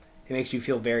instantly. It makes you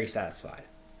feel very satisfied.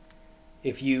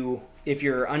 If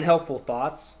your unhelpful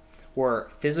thoughts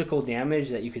or physical damage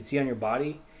that you could see on your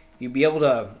body, you'd be able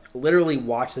to literally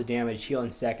watch the damage heal in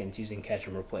seconds using catch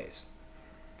and replace.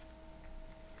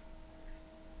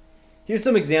 Here's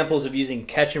some examples of using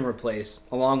catch and replace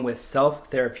along with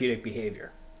self-therapeutic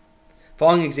behavior.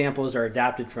 Following examples are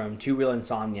adapted from 2 real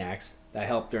insomniacs that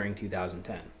helped during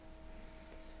 2010.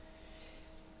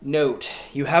 Note,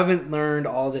 you haven't learned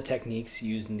all the techniques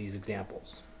used in these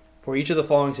examples. For each of the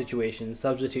following situations,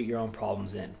 substitute your own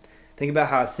problems in. Think about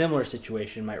how a similar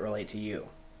situation might relate to you.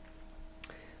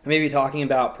 I may be talking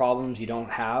about problems you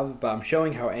don't have, but I'm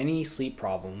showing how any sleep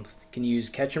problems can use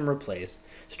catch and replace.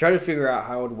 So try to figure out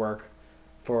how it would work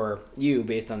for you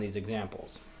based on these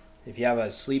examples. If you have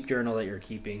a sleep journal that you're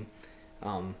keeping,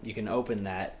 you can open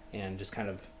that and just kind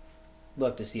of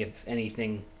look to see if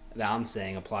anything that I'm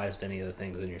saying applies to any of the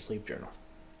things in your sleep journal.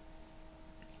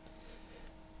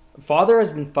 A father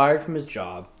has been fired from his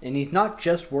job, and he's not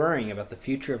just worrying about the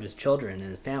future of his children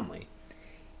and his family.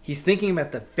 He's thinking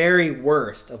about the very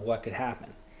worst of what could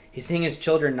happen. He's seeing his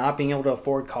children not being able to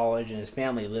afford college and his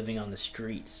family living on the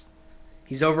streets.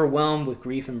 He's overwhelmed with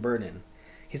grief and burden.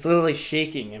 He's literally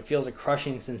shaking and feels a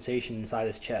crushing sensation inside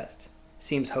his chest.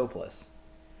 Seems hopeless.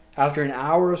 After an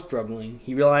hour of struggling,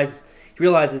 he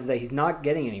realizes that he's not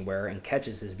getting anywhere and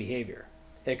catches his behavior.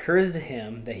 It occurs to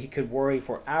him that he could worry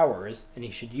for hours and he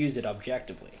should use it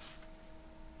objectively.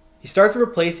 He starts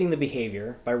replacing the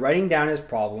behavior by writing down his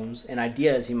problems and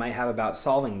ideas he might have about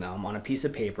solving them on a piece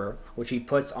of paper, which he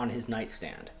puts on his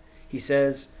nightstand. He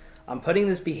says, "I'm putting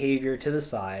this behavior to the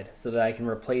side so that I can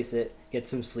replace it, get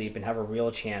some sleep, and have a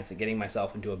real chance at getting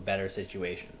myself into a better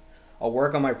situation. I'll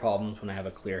work on my problems when I have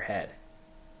a clear head."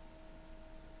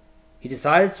 He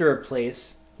decides to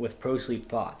replace with pro-sleep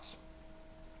thoughts.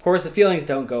 Of course, the feelings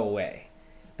don't go away,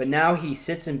 but now he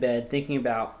sits in bed thinking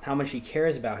about how much he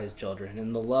cares about his children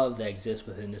and the love that exists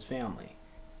within his family.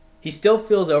 He still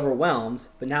feels overwhelmed,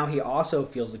 but now he also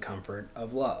feels the comfort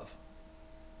of love.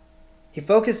 He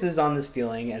focuses on this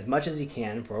feeling as much as he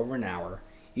can for over an hour,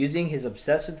 using his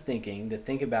obsessive thinking to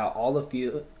think about all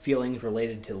the feelings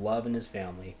related to love in his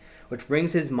family, which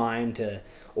brings his mind to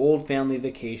old family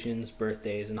vacations,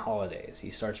 birthdays, and holidays.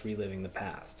 He starts reliving the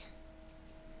past.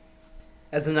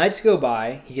 As the nights go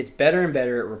by, he gets better and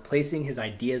better at replacing his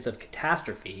ideas of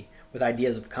catastrophe with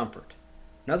ideas of comfort.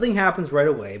 Nothing happens right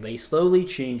away, but he slowly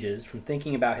changes from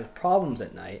thinking about his problems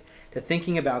at night to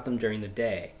thinking about them during the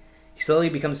day. He slowly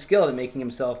becomes skilled at making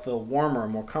himself feel warmer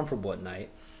and more comfortable at night,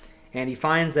 and he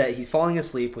finds that he's falling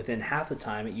asleep within half the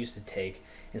time it used to take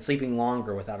and sleeping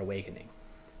longer without awakening.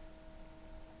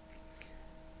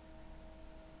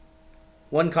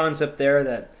 One concept there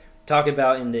that we talk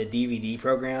about in the DVD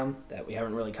program that we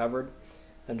haven't really covered,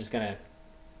 I'm just going to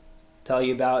tell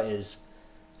you about, is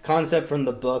a concept from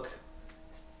the book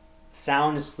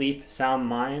Sound Sleep, Sound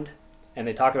Mind. And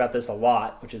they talk about this a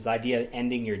lot, which is the idea of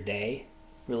ending your day,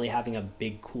 really having a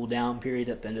big cool down period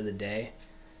at the end of the day,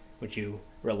 which you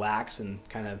relax and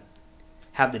kind of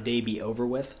have the day be over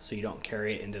with so you don't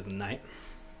carry it into the night.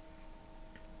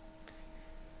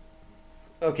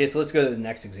 Okay, so let's go to the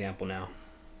next example now.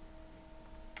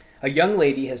 A young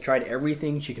lady has tried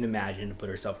everything she can imagine to put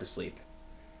herself to sleep.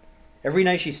 Every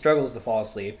night she struggles to fall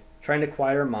asleep, trying to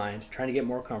quiet her mind, trying to get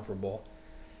more comfortable,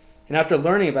 and after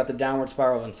learning about the downward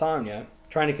spiral of insomnia,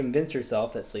 trying to convince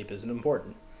herself that sleep isn't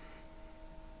important.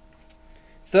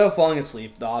 Instead of falling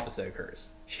asleep, the opposite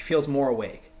occurs. She feels more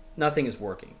awake. Nothing is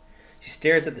working. She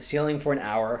stares at the ceiling for an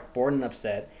hour, bored and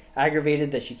upset,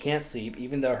 aggravated that she can't sleep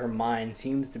even though her mind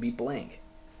seems to be blank.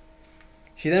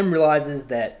 She then realizes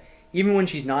that even when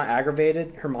she's not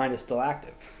aggravated, her mind is still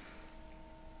active.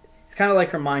 It's kind of like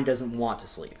her mind doesn't want to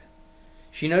sleep.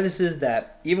 She notices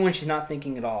that even when she's not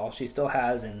thinking at all, she still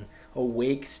has an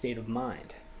awake state of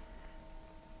mind.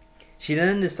 She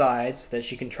then decides that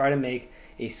she can try to make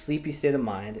a sleepy state of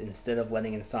mind instead of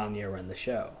letting insomnia run the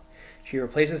show. She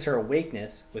replaces her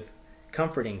awakeness with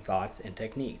comforting thoughts and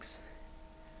techniques.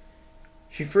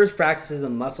 She first practices a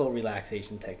muscle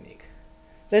relaxation technique.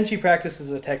 Then she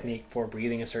practices a technique for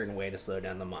breathing a certain way to slow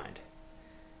down the mind.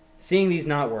 Seeing these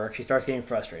not work, she starts getting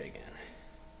frustrated again.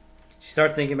 She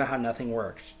starts thinking about how nothing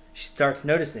works. She starts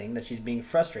noticing that she's being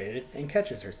frustrated and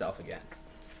catches herself again.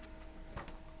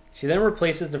 She then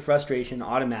replaces the frustration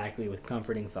automatically with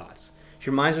comforting thoughts. She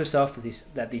reminds herself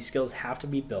that these skills have to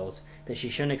be built, that she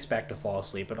shouldn't expect to fall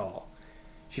asleep at all.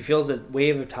 She feels a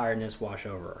wave of tiredness wash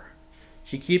over her.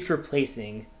 She keeps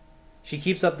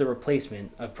up the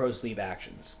replacement of pro-sleep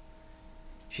actions.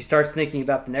 She starts thinking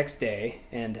about the next day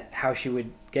and how she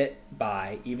would get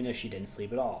by even if she didn't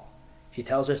sleep at all. She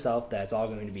tells herself that it's all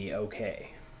going to be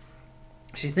okay.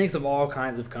 She thinks of all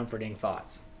kinds of comforting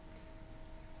thoughts.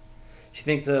 She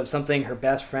thinks of something her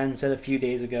best friend said a few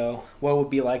days ago, what it would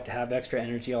be like to have extra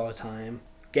energy all the time,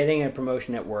 getting a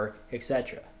promotion at work,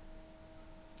 etc.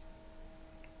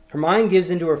 Her mind gives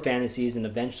into her fantasies and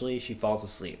eventually she falls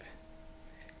asleep.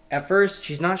 At first,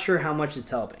 she's not sure how much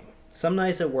it's helping. Some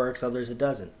nights it works, others it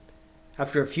doesn't.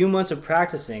 After a few months of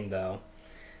practicing, though,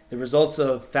 the results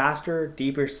of faster,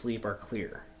 deeper sleep are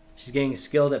clear. She's getting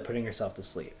skilled at putting herself to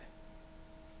sleep.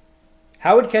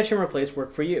 How would catch and replace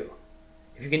work for you?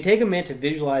 If you can take a minute to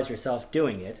visualize yourself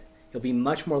doing it, you'll be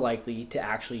much more likely to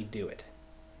actually do it.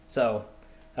 So,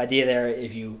 the idea there,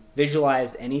 if you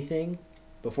visualize anything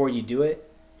before you do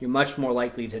it, you're much more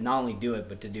likely to not only do it,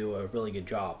 but to do a really good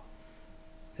job.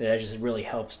 That just really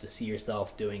helps to see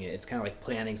yourself doing it. It's kind of like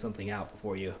planning something out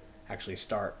before you actually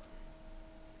start.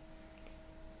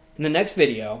 In the next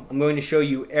video, I'm going to show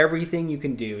you everything you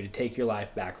can do to take your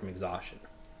life back from exhaustion.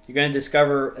 You're going to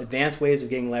discover advanced ways of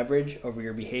getting leverage over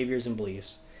your behaviors and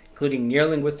beliefs, including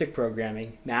near-linguistic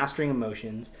programming, mastering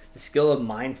emotions, the skill of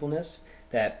mindfulness,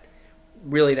 that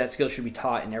skill should be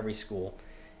taught in every school,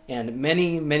 and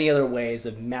many, many other ways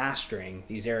of mastering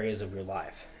these areas of your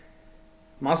life.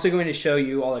 I'm also going to show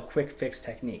you all the quick fix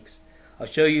techniques. I'll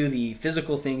show you the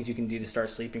physical things you can do to start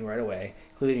sleeping right away,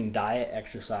 including diet,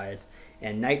 exercise,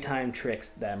 and nighttime tricks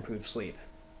that improve sleep.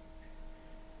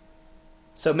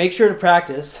 So make sure to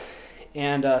practice,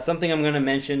 and something I'm going to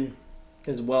mention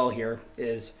as well here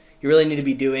is you really need to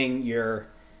be doing your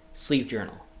sleep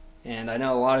journal. And I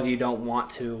know a lot of you don't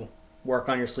want to work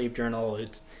on your sleep journal.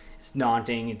 It's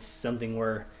daunting. It's something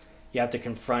where you have to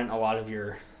confront a lot of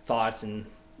your thoughts, and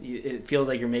it feels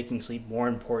like you're making sleep more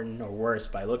important or worse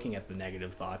by looking at the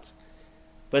negative thoughts.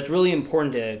 But it's really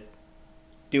important to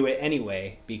do it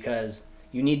anyway, because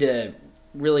you need to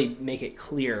really make it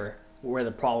clear where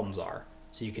the problems are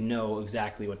so you can know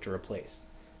exactly what to replace.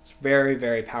 It's very,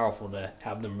 very powerful to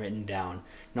have them written down.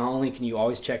 Not only can you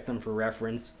always check them for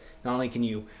reference, not only can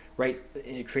you write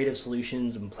creative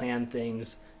solutions and plan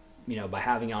things, by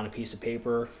having it on a piece of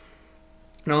paper.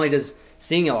 Not only does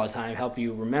seeing it all the time help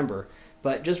you remember,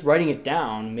 but just writing it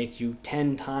down makes you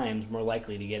 10 times more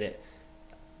likely to get it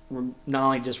not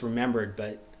only just remembered,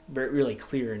 but really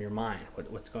clear in your mind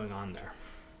what's going on there.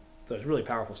 So it's really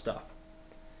powerful stuff.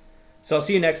 So I'll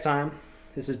see you next time.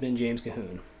 This has been James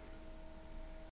Cahoon.